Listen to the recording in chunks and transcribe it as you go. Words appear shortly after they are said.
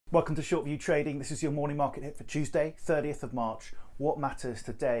Welcome to ShortView Trading. This is your morning market hit for Tuesday, 30th of March. What matters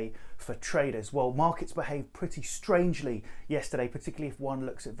today for traders? Well, markets behaved pretty strangely yesterday, particularly if one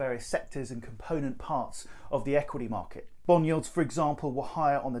looks at various sectors and component parts of the equity market. Bond yields, for example, were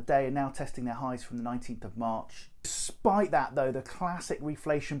higher on the day and now testing their highs from the 19th of March. Despite that, though, the classic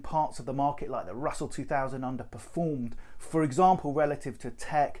reflation parts of the market, like the Russell 2000, underperformed, for example, relative to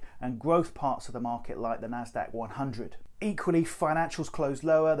tech and growth parts of the market, like the Nasdaq 100. Equally, financials closed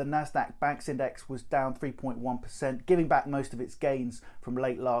lower. The Nasdaq Banks Index was down 3.1%, giving back most of its gains from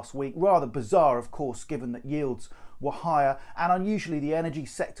late last week. Rather bizarre, of course, given that yields were higher, and unusually the energy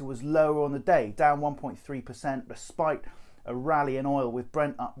sector was lower on the day, down 1.3%, despite a rally in oil, with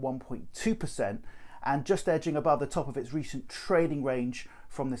Brent up 1.2% and just edging above the top of its recent trading range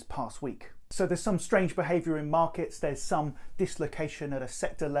from this past week. So there's some strange behaviour in markets, there's some dislocation at a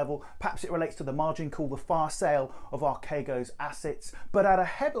sector level, perhaps it relates to the margin call, the fire sale of Archegos assets, but at a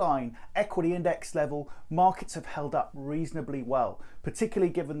headline equity index level, markets have held up reasonably well,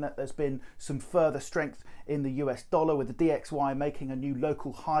 particularly given that there's been some further strength in the US dollar, with the DXY making a new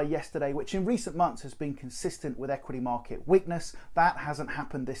local high yesterday, which in recent months has been consistent with equity market weakness. That hasn't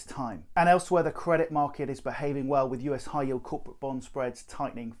happened this time. And elsewhere, the credit market is behaving well, with US high yield corporate bond spreads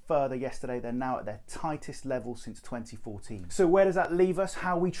tightening further yesterday. They're now at their tightest level since 2014. So where does that leave us?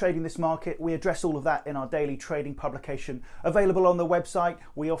 How are we trading this market? We address all of that in our daily trading publication available on the website.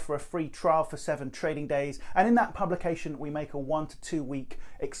 We offer a free trial for 7 trading days, and in that publication we make a 1 to 2 week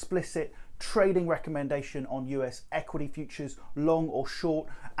explicit trading recommendation on US equity futures, long or short,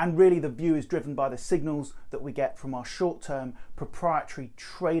 and really the view is driven by the signals that we get from our short-term proprietary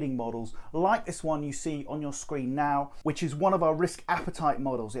trading models, like this one you see on your screen now, which is one of our risk appetite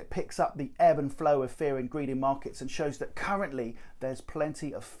models. It picks up the ebb and flow of fear and greed in markets and shows that currently there's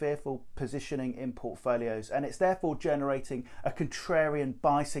plenty of fearful positioning in portfolios, and it's therefore generating a contrarian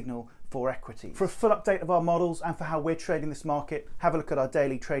buy signal for equities. For a full update of our models and for how we're trading this market, have a look at our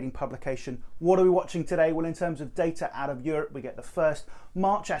daily trading publication. What are we watching today? Well, in terms of data out of Europe, we get the first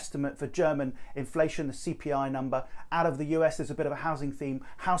March estimate for German inflation, the CPI number. Out of the US, there's a bit of a housing theme.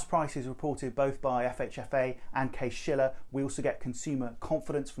 House prices reported both by FHFA and Shiller. We also get consumer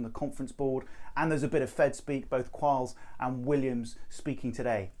confidence from the Conference Board, and there's a bit of Fed speak, both Quarles and Williams speaking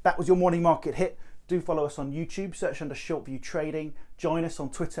today. That was your morning market hit. Do follow us on YouTube, search under ShortView Trading. Join us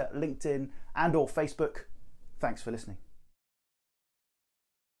on Twitter, LinkedIn, and or Facebook. Thanks for listening.